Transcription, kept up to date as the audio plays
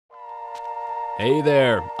Hey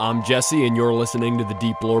there, I'm Jesse, and you're listening to the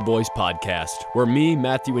Deep Lore Boys podcast, where me,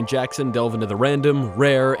 Matthew, and Jackson delve into the random,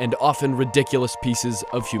 rare, and often ridiculous pieces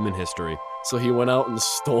of human history. So he went out and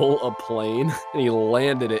stole a plane, and he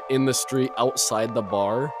landed it in the street outside the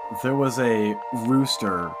bar. There was a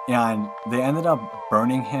rooster, and they ended up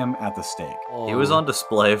burning him at the stake. He was on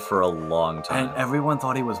display for a long time. And everyone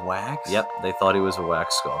thought he was wax? Yep, they thought he was a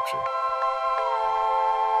wax sculpture.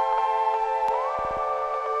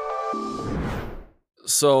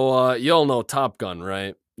 So, y'all know Top Gun,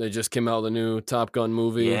 right? They just came out with a new Top Gun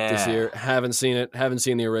movie this year. Haven't seen it. Haven't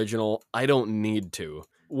seen the original. I don't need to.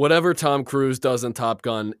 Whatever Tom Cruise does in Top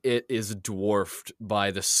Gun, it is dwarfed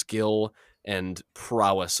by the skill and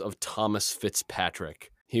prowess of Thomas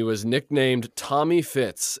Fitzpatrick. He was nicknamed Tommy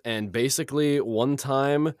Fitz, and basically one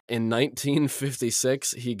time in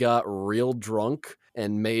 1956, he got real drunk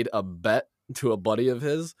and made a bet to a buddy of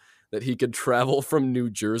his that he could travel from New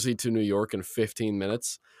Jersey to New York in 15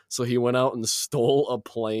 minutes. So he went out and stole a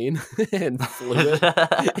plane and flew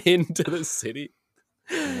it into the city.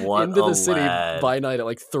 City by night at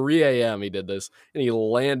like 3 a.m. he did this, and he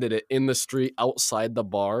landed it in the street outside the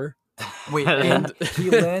bar. Wait, and he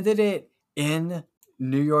landed it in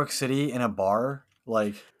New York City in a bar?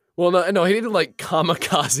 Well, no, he didn't like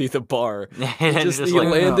kamikaze the bar. He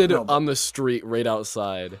landed on the street right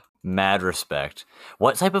outside. Mad respect.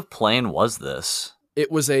 What type of plane was this?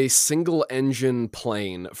 It was a single-engine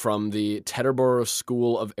plane from the Teterboro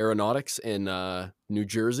School of Aeronautics in New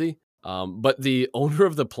Jersey. But the owner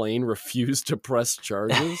of the plane refused to press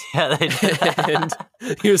charges. Yeah, they did. And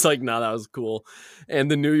he was like, nah, that was cool.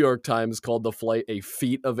 And the New York Times called the flight a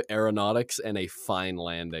feat of aeronautics and a fine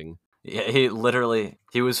landing. Yeah, he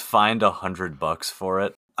was fined $100 for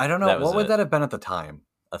it. I don't know. What would that have been at the time?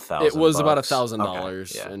 $1,000. It was about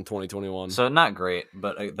 $1,000 in 2021. So not great,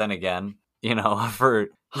 but then again, for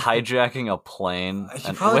hijacking a plane.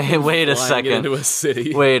 Wait a second. Into a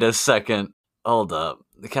city. Wait a second. Hold up.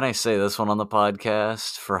 Can I say this one on the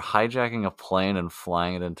podcast? For hijacking a plane and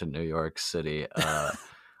flying it into New York City.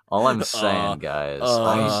 All I'm saying, guys,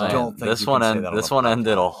 this one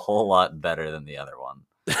ended a whole lot better than the other one.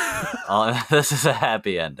 This is a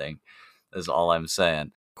happy ending. Is all I'm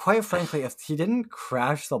saying. Quite frankly, if he didn't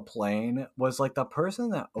crash the plane, was the person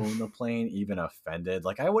that owned the plane even offended?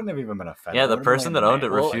 I wouldn't have even been offended. Yeah, the person that owned it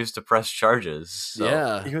refused to press charges. So.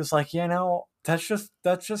 Yeah. He was like, that's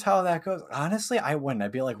just how that goes. Honestly, I wouldn't.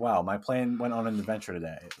 I'd be like, wow, my plane went on an adventure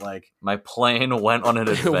today. My plane went on an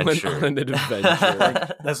adventure.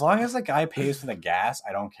 As long as the guy pays for the gas,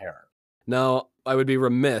 I don't care. Now, I would be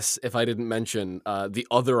remiss if I didn't mention the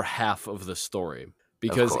other half of the story,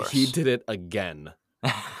 because he did it again.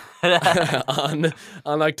 on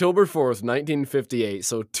October 4th, 1958,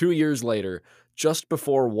 so 2 years later, just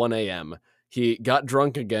before 1 a.m., he got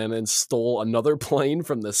drunk again and stole another plane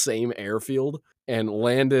from the same airfield and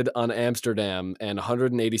landed on Amsterdam and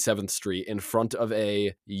 187th Street in front of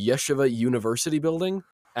a Yeshiva University building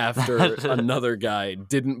after another guy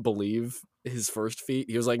didn't believe his first feat.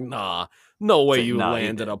 He was like, nah, no way you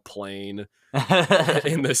landed a plane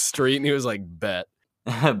in the street. And he was like, bet.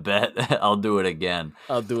 I'll do it again.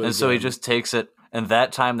 And so he just takes it. And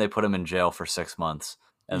that time they put him in jail for 6 months.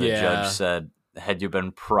 And the judge said, had you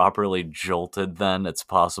been properly jolted then, it's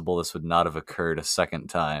possible this would not have occurred a second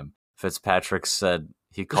time. Fitzpatrick said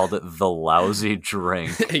he called it the lousy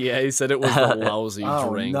drink. Yeah, he said it was the lousy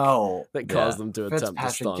drink that caused them to attempt to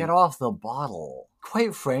stun. Get off the bottle.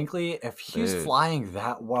 Quite frankly, if he's flying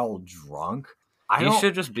that well drunk, he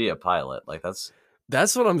should just be a pilot.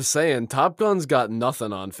 That's what I'm saying. Top Gun's got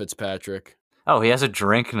nothing on Fitzpatrick. Oh, he has a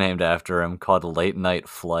drink named after him called Late Night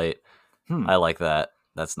Flight. I like that.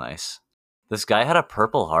 That's nice. This guy had a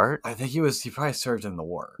Purple Heart? I think he probably served in the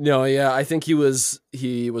war. No, yeah, I think he was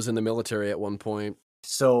in the military at one point.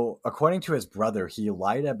 So, according to his brother, he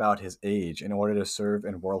lied about his age in order to serve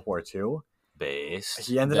in World War II. Based.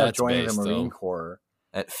 He ended up joining the Marine Corps.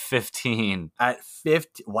 At 15. At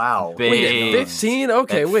 50? Wow. Wait, at 15?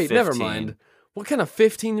 Okay, wait, 15. Never mind. What kind of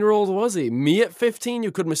 15-year-old was he? Me at 15?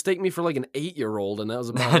 You could mistake me for an 8-year-old, and that was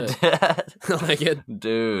about it.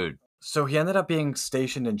 Dude. So he ended up being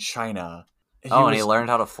stationed in China. And he learned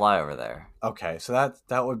how to fly over there. Okay, so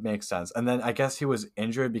that would make sense. And then I guess he was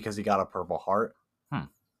injured because he got a Purple Heart.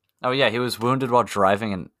 Oh, yeah, he was wounded while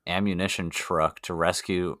driving an ammunition truck to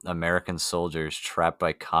rescue American soldiers trapped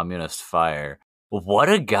by communist fire. What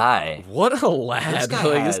a guy. What a lad.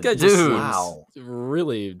 This guy just seems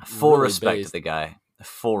really full really respect based. to the guy.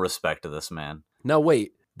 Full respect to this man. Now,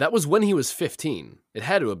 wait. That was when he was 15. It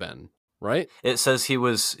had to have been, right? It says he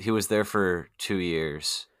was there for 2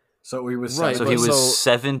 years. So he was right. So he was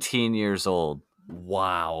 17 years old.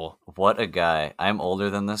 Wow. What a guy. I'm older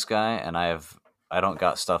than this guy, and I don't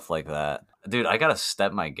got stuff like that. Dude, I gotta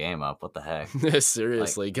step my game up. What the heck?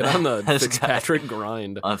 Seriously, Like, get on the this Fitzpatrick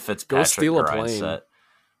grind. On Fitzpatrick Go steal a grind plane. set.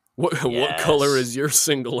 What color is your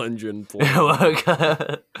single engine plane?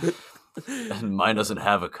 And mine doesn't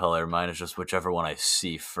have a color. Mine is just whichever one I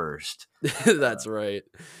see first. That's right.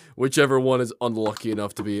 Whichever one is unlucky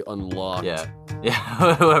enough to be unlocked. Yeah.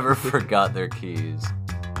 Whoever forgot their keys.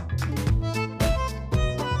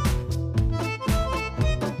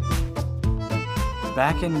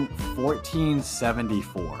 Back in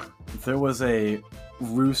 1474, there was a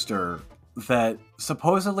rooster that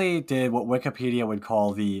supposedly did what Wikipedia would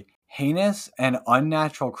call the heinous and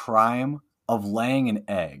unnatural crime of laying an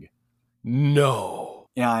egg. No.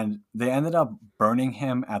 And they ended up burning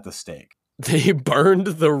him at the stake. They burned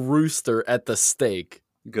the rooster at the stake.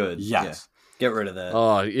 Good. Yes. Yeah. Get rid of that.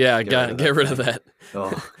 Oh, yeah, get rid of that.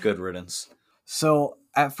 Oh, good riddance. So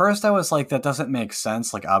at first I was like, that doesn't make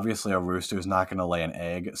sense. Like, obviously a rooster is not going to lay an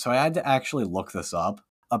egg. So I had to actually look this up.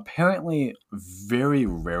 Apparently, very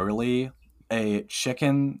rarely, a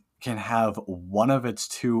chicken can have one of its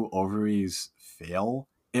two ovaries fail.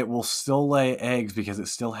 It will still lay eggs because it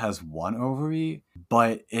still has one ovary,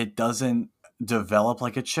 but it doesn't develop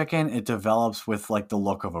like a chicken. It develops with like the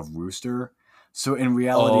look of a rooster. So in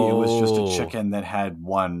reality, it was just a chicken that had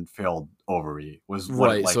one failed ovary. Was what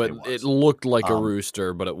right. So it looked like a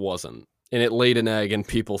rooster, but it wasn't, and it laid an egg, and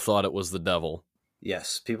people thought it was the devil.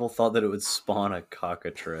 Yes, people thought that it would spawn a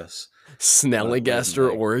cockatrice.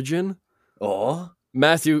 Snallygaster origin? Oh.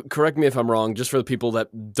 Matthew, correct me if I'm wrong, just for the people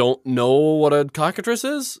that don't know what a cockatrice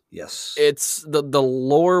is. Yes. It's the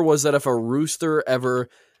lore was that if a rooster ever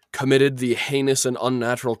committed the heinous and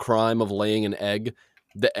unnatural crime of laying an egg,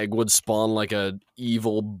 the egg would spawn like a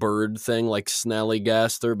evil bird thing, like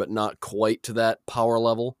Snallygaster, but not quite to that power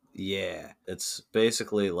level. Yeah, it's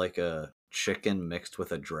basically like a chicken mixed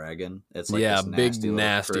with a dragon. It's like this nasty big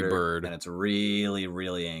nasty critter, bird, and it's really,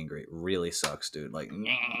 really angry. Really sucks, dude. Like,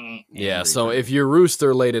 yeah. So if your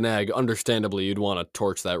rooster laid an egg, understandably, you'd want to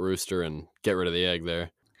torch that rooster and get rid of the egg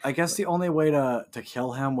there. I guess the only way to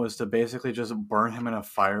kill him was to basically just burn him in a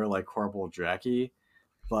fire like Corporal Jackie.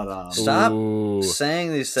 But stop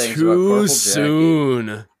saying these things too about Corporal soon.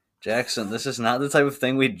 Jackie. Jackson, this is not the type of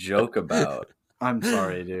thing we joke about. I'm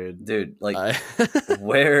sorry, dude. Dude, like,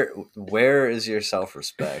 where is your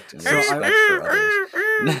self-respect and respect for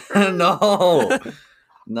others?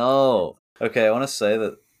 No. Okay, I want to say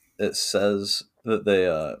that it says that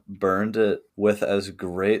they burned it with as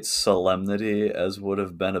great solemnity as would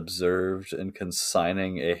have been observed in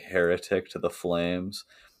consigning a heretic to the flames,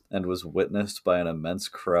 and was witnessed by an immense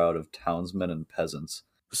crowd of townsmen and peasants.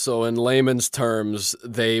 So in layman's terms,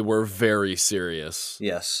 they were very serious.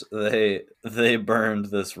 Yes, they burned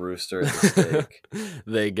this rooster at the stake.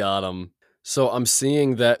 They got him. So I'm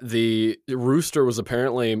seeing that the rooster was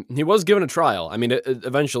apparently, he was given a trial. I mean,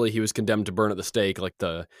 eventually he was condemned to burn at the stake, like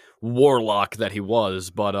the warlock that he was.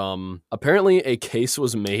 But apparently a case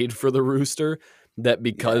was made for the rooster that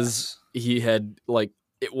because he had, like,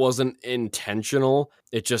 it wasn't intentional,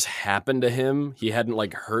 it just happened to him. He hadn't,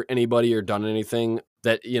 like, hurt anybody or done anything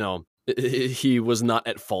that, you know, he was not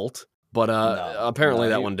at fault. But apparently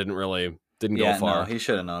that one didn't go far. No, he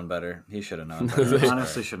should have known better. He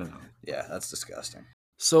honestly should have known. Yeah, that's disgusting.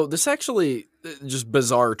 So this actually, just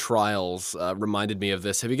bizarre trials reminded me of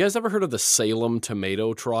this. Have you guys ever heard of the Salem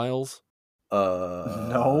tomato trials?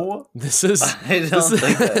 No. This is I don't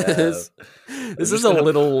think I have. This is a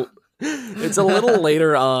little it's a little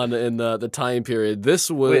later on in the time period. This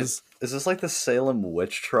was Wait, is this like the Salem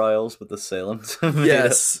witch trials with the Salem tomato?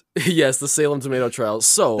 Yes, the Salem tomato trials.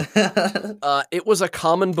 So it was a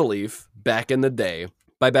common belief back in the day.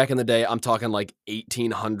 By back in the day, I'm talking like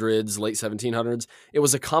 1800s, late 1700s. It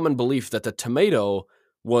was a common belief that the tomato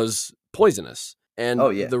was poisonous. And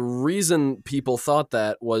the reason people thought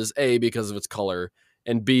that was A, because of its color,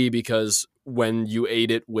 and B, because when you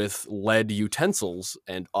ate it with lead utensils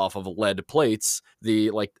and off of lead plates,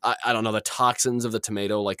 the, like, I don't know, the toxins of the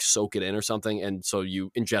tomato, like, soak it in or something, and so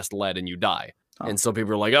you ingest lead and you die. Oh. And so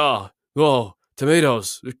people are like, oh,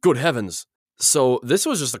 tomatoes, good heavens. So this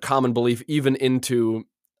was just a common belief even into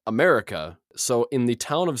America. So in the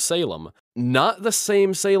town of Salem, not the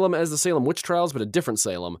same Salem as the Salem witch trials, but a different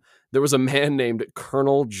Salem, there was a man named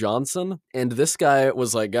Colonel Johnson. And this guy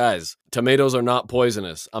was like, guys, tomatoes are not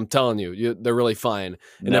poisonous. I'm telling you, they're really fine.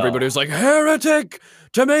 And everybody was like, heretic,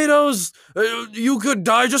 tomatoes, you could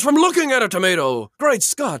die just from looking at a tomato. Great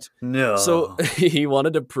Scott. No. So he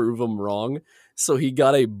wanted to prove them wrong. So he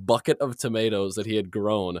got a bucket of tomatoes that he had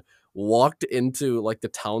grown, walked into like the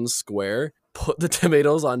town square, put the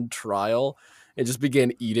tomatoes on trial, and just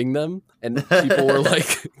began eating them. And people were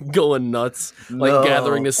like going nuts, like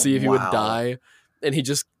gathering to see if he would die. And he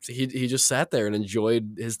just sat there and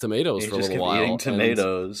enjoyed his tomatoes for a little while. Eating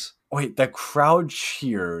tomatoes. Wait, the crowd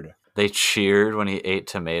cheered. They cheered when he ate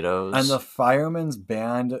tomatoes. And the firemen's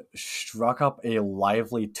band struck up a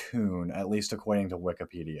lively tune, at least according to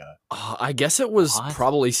Wikipedia. I guess it was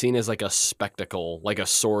probably seen as like a spectacle, like a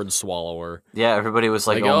sword swallower. Yeah, everybody was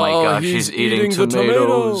like, oh my gosh, he's eating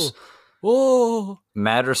tomatoes. Oh.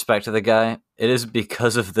 Mad respect to the guy. It is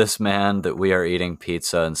because of this man that we are eating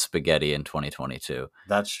pizza and spaghetti in 2022.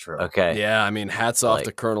 That's true. Okay. Yeah, I mean, hats off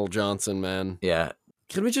to Colonel Johnson, man. Yeah.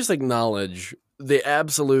 Can we just acknowledge the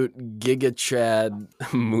absolute Giga Chad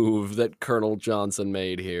move that Colonel Johnson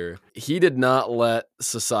made here? He did not let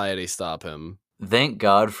society stop him. Thank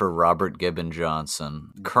God for Robert Gibbon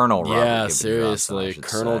Johnson. Colonel Robert Gibbon seriously. Johnson,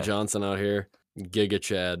 Colonel Johnson out here. Giga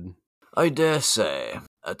Chad. I dare say,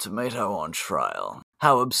 a tomato on trial.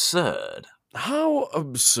 How absurd. How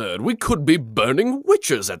absurd. We could be burning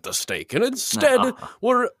witches at the stake, and instead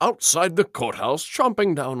we're outside the courthouse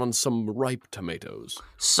chomping down on some ripe tomatoes.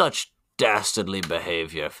 Such dastardly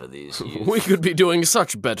behavior for these youth. We could be doing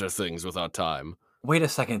such better things with our time. Wait a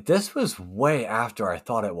second. This was way after I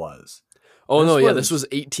thought it was. Oh, this was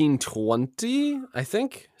 1820, I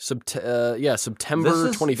think. September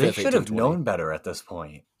 25th, They should have known better at this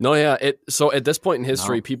point. No, yeah. So at this point in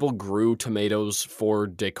history, people grew tomatoes for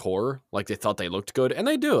decor. Like, they thought they looked good, and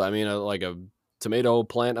they do. I mean, like a tomato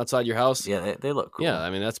plant outside your house. Yeah, they look cool. Yeah, I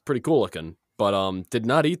mean, that's pretty cool looking. But did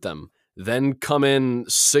not eat them. Then come in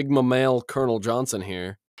Sigma male Colonel Johnson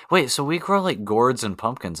here. Wait, so we grow like gourds and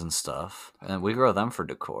pumpkins and stuff, and we grow them for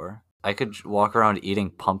decor. I could walk around eating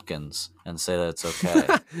pumpkins and say that it's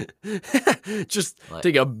okay. Just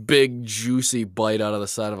take a big, juicy bite out of the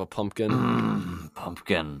side of a pumpkin.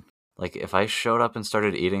 Pumpkin. Like, if I showed up and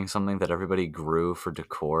started eating something that everybody grew for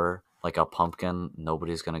decor, like a pumpkin,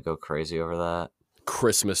 nobody's going to go crazy over that.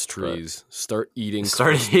 Christmas trees. Start eating a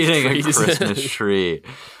trees. Christmas tree.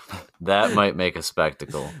 That might make a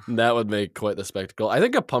spectacle. That would make quite the spectacle. I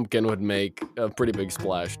think a pumpkin would make a pretty big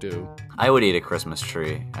splash, too. I would eat a Christmas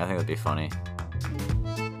tree. I think that'd be funny.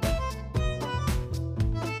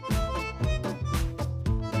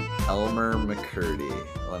 Elmer McCurdy.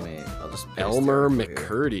 I'll just paste Elmer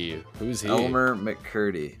McCurdy. Who's he? Elmer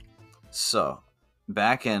McCurdy. So,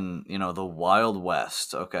 back in, the Wild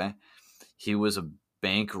West, okay? He was a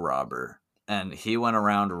bank robber, and he went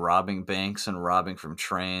around robbing banks and robbing from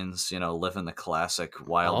trains, living the classic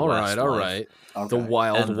Wild West life. All right. Okay. The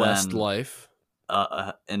Wild West life. In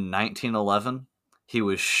 1911, he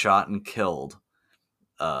was shot and killed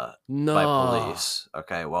by police,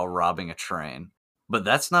 okay, while robbing a train. But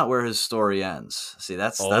that's not where his story ends. See,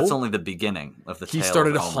 that's only the beginning of the tale. He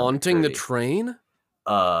started of Elmer haunting McCurdy. the train?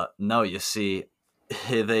 No, you see,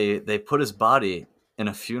 they put his body in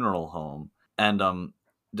a funeral home and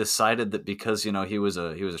decided that because he was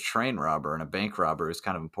a train robber and a bank robber who's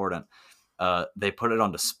kind of important, they put it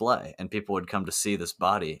on display and people would come to see this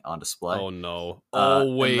body on display. Oh no.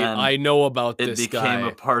 Wait, I know about this guy. It became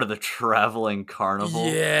a part of the traveling carnival.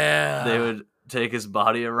 Yeah. They would take his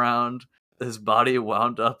body around. His body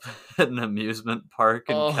wound up at an amusement park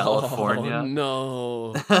in California.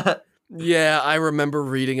 No. Yeah, I remember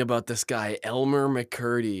reading about this guy, Elmer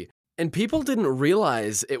McCurdy. And people didn't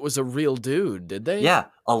realize it was a real dude, did they? Yeah,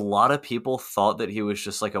 a lot of people thought that he was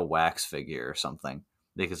just like a wax figure or something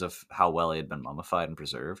because of how well he had been mummified and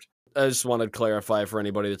preserved. I just wanted to clarify for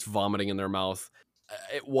anybody that's vomiting in their mouth.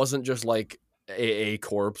 It wasn't just like a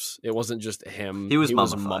corpse. It wasn't just him. He was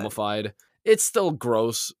mummified. It's still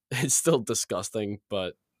gross. It's still disgusting,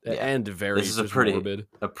 but and very morbid.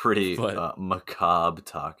 A pretty macabre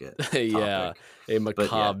topic. Yeah, a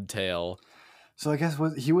macabre tale. So I guess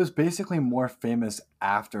he was basically more famous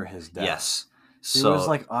after his death. Yes. He was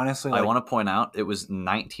honestly. I want to point out it was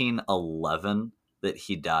 1911 that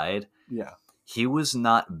he died. Yeah. He was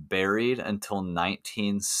not buried until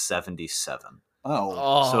 1977.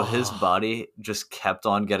 Oh. So his body just kept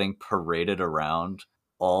on getting paraded around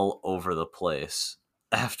all over the place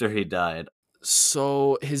after he died.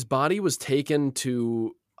 So his body was taken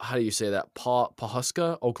to, how do you say that,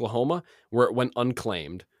 Pawhuska, Oklahoma, where it went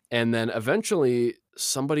unclaimed. And then eventually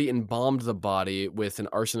somebody embalmed the body with an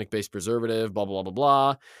arsenic-based preservative, blah, blah, blah,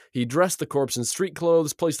 blah. He dressed the corpse in street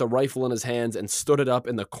clothes, placed a rifle in his hands, and stood it up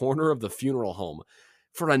in the corner of the funeral home.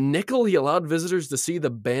 For a nickel, he allowed visitors to see the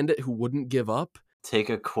bandit who wouldn't give up. Take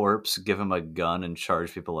a corpse, give him a gun, and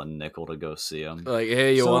charge people a nickel to go see him. Like,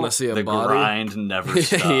 hey, you want to see a body? The grind never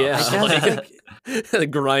stops. The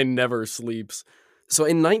grind never sleeps. So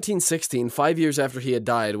in 1916, 5 years after he had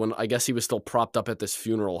died, when I guess he was still propped up at this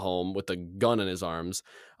funeral home with a gun in his arms,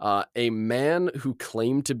 a man who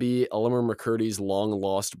claimed to be Elmer McCurdy's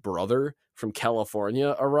long-lost brother from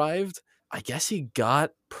California arrived. I guess he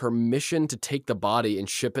got permission to take the body and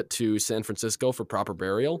ship it to San Francisco for proper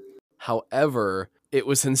burial. However, it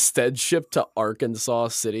was instead shipped to Arkansas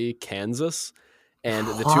City, Kansas. And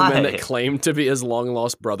the two men that claimed to be his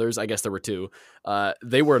long-lost brothers, I guess there were two,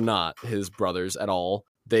 they were not his brothers at all.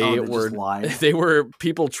 They were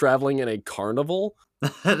people traveling in a carnival.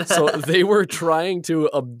 So they were trying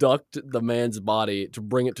to abduct the man's body to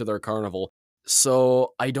bring it to their carnival.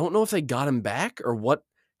 So I don't know if they got him back or what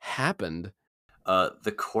happened.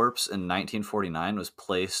 The corpse in 1949 was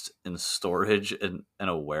placed in storage in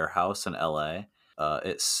a warehouse in LA.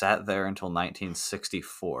 It sat there until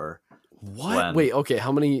 1964. What? Wait, okay.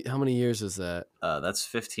 How many years is that? That's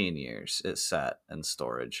 15 years. It sat in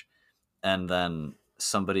storage. And then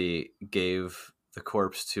somebody gave the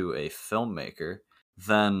corpse to a filmmaker.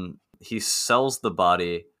 Then he sells the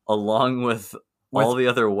body along with all the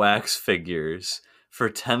other wax figures for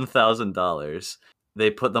 $10,000.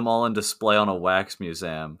 They put them all on display on a wax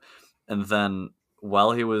museum. And then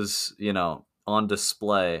while he was, on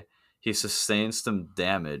display, he sustained some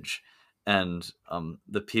damage. And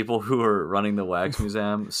the people who were running the wax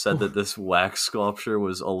museum said that this wax sculpture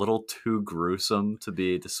was a little too gruesome to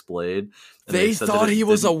be displayed. And they thought he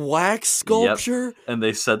was a wax sculpture? Yep. And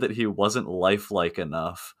they said that he wasn't lifelike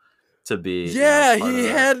enough to be... Yeah, he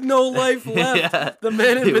had no life left. Yeah, the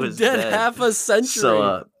man had been dead half a century.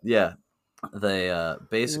 So, they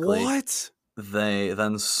basically... What? They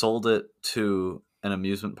then sold it to an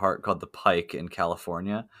amusement park called the Pike in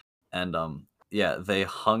California. And... they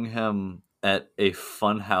hung him at a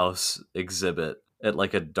funhouse exhibit at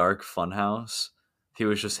like a dark funhouse. He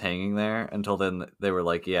was just hanging there until then they were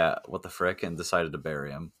like, yeah, what the frick, and decided to bury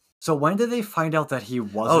him. So when did they find out that he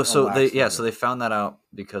wasn't so they found that out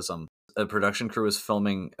because a production crew was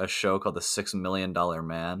filming a show called The $6 Million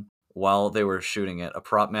Man. While they were shooting it, a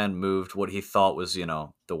prop man moved what he thought was,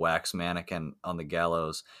 the wax mannequin on the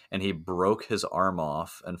gallows, and he broke his arm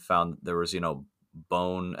off and found there was,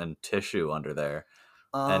 bone and tissue under there.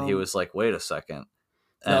 And he was like, wait a second.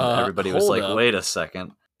 And everybody was like, wait a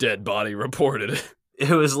second. Dead body reported. It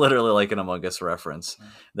was literally like an Among Us reference.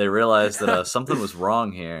 They realized that something was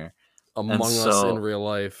wrong here. Among Us in real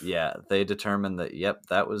life. Yeah, they determined that,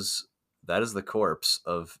 that is the corpse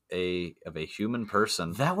of a human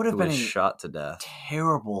person that would have been shot to death.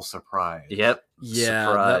 Terrible surprise. Yep. Yeah,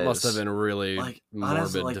 surprise. That must have been really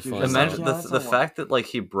morbid to find. Imagine the fact that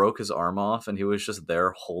he broke his arm off and he was just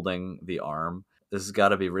there holding the arm. This has got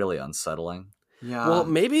to be really unsettling. Yeah. Well,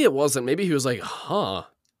 maybe it wasn't. Maybe he was like,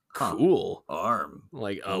 cool arm.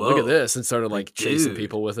 Like, look at this, and started like chasing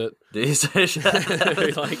people with it. That's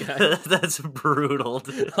brutal.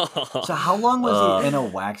 Dude. So how long was he in a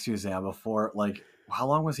wax museum before? Like, how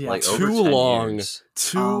long was he? Like over too 10 long. Years.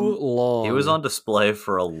 Too long. He was on display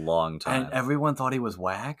for a long time, and everyone thought he was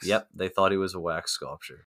wax. Yep, they thought he was a wax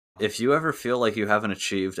sculpture. If you ever feel like you haven't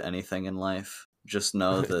achieved anything in life, just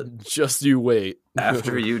know that just you wait.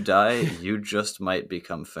 After you die, you just might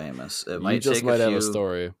become famous. It might take a few have a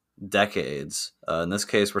story. Decades. In this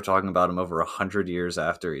case, we're talking about him over 100 years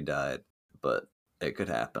after he died, but it could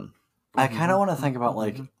happen. I kind of want to think about,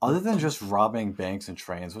 like, other than just robbing banks and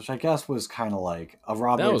trains, which I guess was kind of like a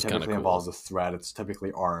robbery typically involves a threat. It's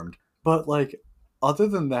typically armed. But, like, other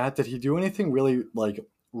than that, did he do anything really, like,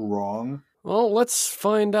 wrong? Well, let's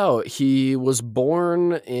find out. He was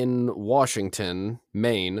born in Washington,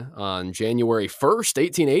 Maine, on January 1st,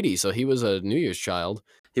 1880, so he was a New Year's child.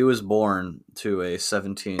 He was born to a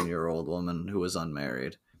 17-year-old woman who was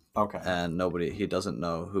unmarried. Okay. And he doesn't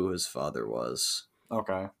know who his father was.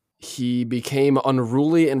 Okay. He became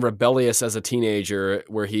unruly and rebellious as a teenager,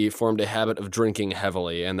 where he formed a habit of drinking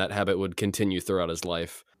heavily, and that habit would continue throughout his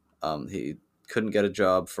life. He couldn't get a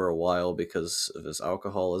job for a while because of his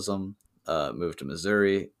alcoholism. Moved to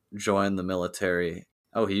Missouri, joined the military.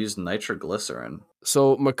 Oh, he used nitroglycerin.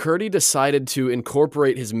 So McCurdy decided to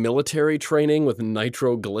incorporate his military training with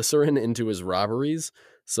nitroglycerin into his robberies.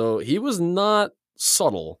 So he was not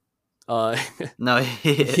subtle. No,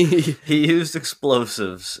 he used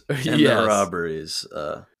explosives in the robberies.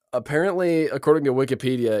 Apparently, according to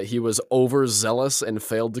Wikipedia, he was overzealous and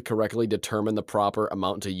failed to correctly determine the proper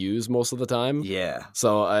amount to use most of the time. Yeah.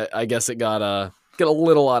 So I guess it got a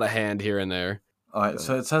little out of hand here and there. All right,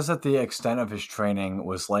 so it says that the extent of his training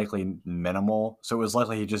was likely minimal, so it was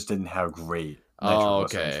likely he just didn't have great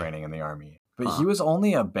nitroglycerin training in the army. But he was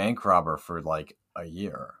only a bank robber for like a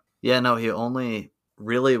year. Yeah, no, he only...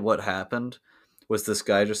 Really what happened was this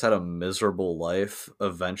guy just had a miserable life,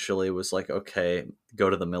 eventually was like, okay, go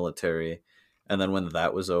to the military. And then when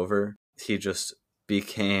that was over, he just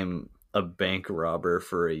became a bank robber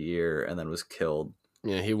for a year and then was killed.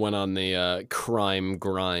 Yeah, he went on the crime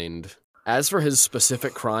grind. As for his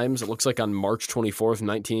specific crimes, it looks like on March 24th,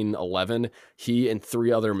 1911, he and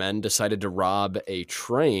 3 other men decided to rob a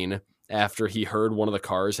train after he heard one of the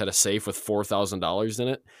cars had a safe with $4,000 in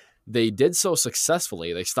it. They did so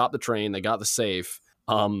successfully. They stopped the train, they got the safe,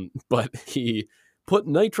 but he put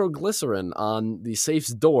nitroglycerin on the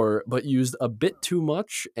safe's door, but used a bit too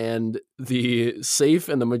much, and the safe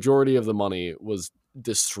and the majority of the money was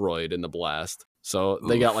destroyed in the blast. So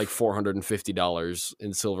they got like $450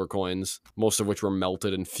 in silver coins, most of which were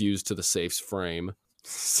melted and fused to the safe's frame.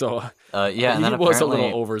 So yeah, and he then was a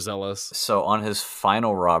little overzealous. So on his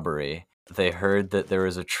final robbery, they heard that there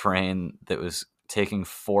was a train that was taking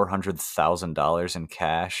 $400,000 in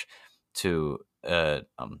cash to a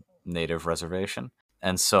native reservation.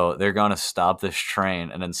 And so they're going to stop this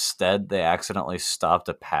train, and instead they accidentally stopped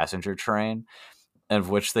a passenger train, of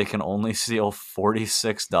which they can only steal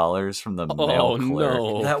 $46 from the mail clerk.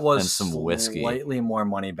 No. That was and some whiskey. Slightly more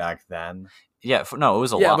money back then. Yeah, no, it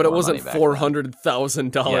was a lot. Yeah, but it more wasn't money back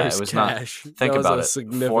 $400,000 Yeah, it was not- cash. Think about it.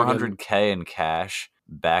 Significant... $400K in cash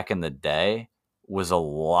back in the day was a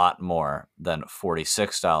lot more than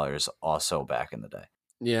 $46 also back in the day.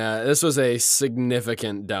 Yeah, this was a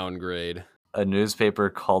significant downgrade. A newspaper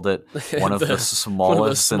called it one of the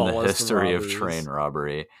smallest in the history of train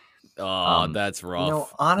robbery. Oh, that's rough. You know,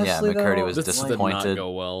 honestly, yeah, McCurdy though, was this disappointed did not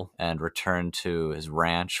go well. and returned to his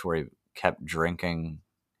ranch where he kept drinking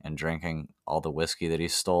all the whiskey that he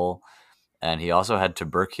stole. And he also had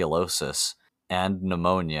tuberculosis and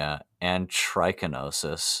pneumonia and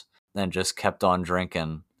trichinosis and just kept on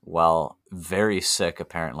drinking while very sick,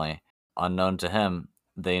 apparently. Unknown to him,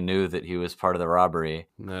 they knew that he was part of the robbery.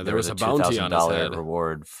 There was a bounty on his head. $2,000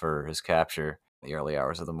 reward for his capture. In the early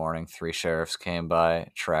hours of the morning, 3 sheriffs came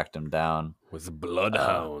by, tracked him down with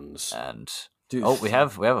bloodhounds. And Dude. we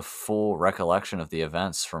have a full recollection of the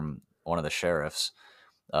events from one of the sheriffs.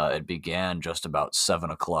 It began just about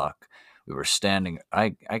 7:00. We were standing.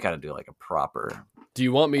 I got to do like a proper. Do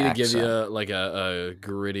you want me accent. to give you like a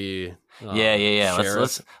gritty? Yeah.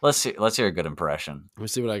 Sheriff? Let's hear a good impression. Let me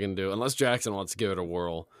see what I can do. Unless Jackson wants to give it a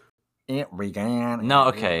whirl. It began. No,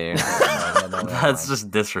 okay. That's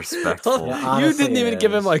just disrespectful. Yeah, you didn't even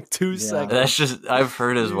give him is. like 2 seconds. That's just. I've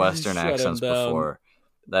heard his You Western shut him accents down. before.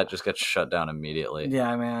 That just gets shut down immediately.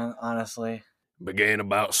 Yeah, man. Honestly. Began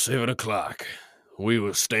about 7:00. We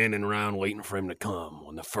was standing around waiting for him to come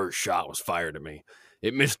when the first shot was fired at me.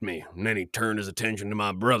 It missed me, and then he turned his attention to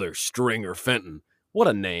my brother, Stringer Fenton. What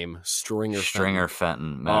a name, Stringer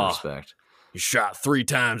Fenton. Mad respect. He shot 3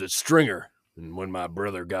 times at Stringer, and when my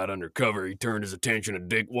brother got under cover, he turned his attention to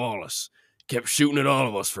Dick Wallace. Kept shooting at all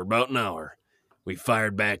of us for about an hour. We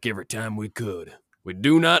fired back every time we could. We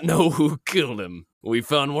do not know who killed him. We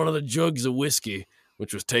found one of the jugs of whiskey,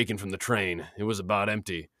 which was taken from the train. It was about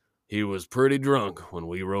empty. He was pretty drunk when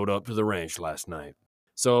we rode up to the ranch last night.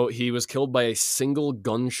 So he was killed by a single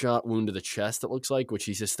gunshot wound to the chest, it looks like, which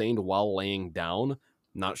he sustained while laying down.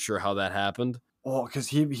 Not sure how that happened. Oh, because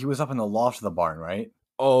he was up in the loft of the barn, right?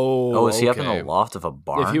 Oh, is he up in the loft of a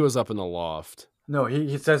barn? If he was up in the loft. No,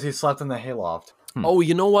 he says he slept in the hayloft. Oh,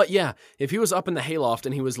 you know what? Yeah. If he was up in the hayloft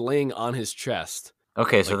and he was laying on his chest.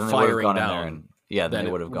 Okay, so like then they would have firing gone in down, there and then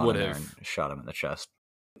they would have gone in there and shot him in the chest.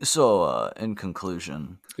 So, in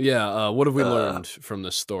conclusion, what have we learned from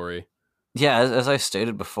this story? Yeah, as I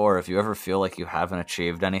stated before, if you ever feel like you haven't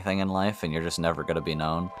achieved anything in life and you're just never going to be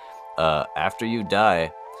known, after you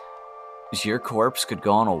die, your corpse could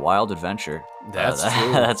go on a wild adventure. That's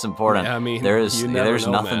true. That's important. Yeah, I mean, there's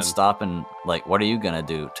know, nothing man. stopping. Like, what are you gonna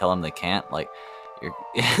do? Tell them they can't. Like, your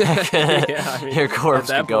Yeah, I mean, your corpse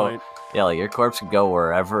at that could go. point. Yeah, like your corpse could go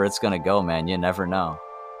wherever it's gonna go, man. You never know.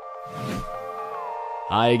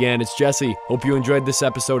 Hi again, it's Jesse. Hope you enjoyed this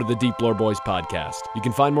episode of the Deep Lore Boys podcast. You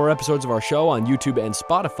can find more episodes of our show on YouTube and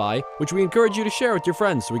Spotify, which we encourage you to share with your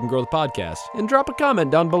friends so we can grow the podcast. And drop a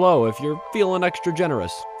comment down below if you're feeling extra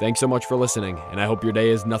generous. Thanks so much for listening, and I hope your day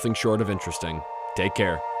is nothing short of interesting. Take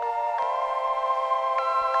care.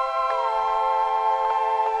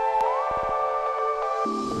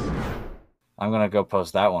 I'm gonna go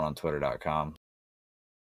post that one on Twitter.com.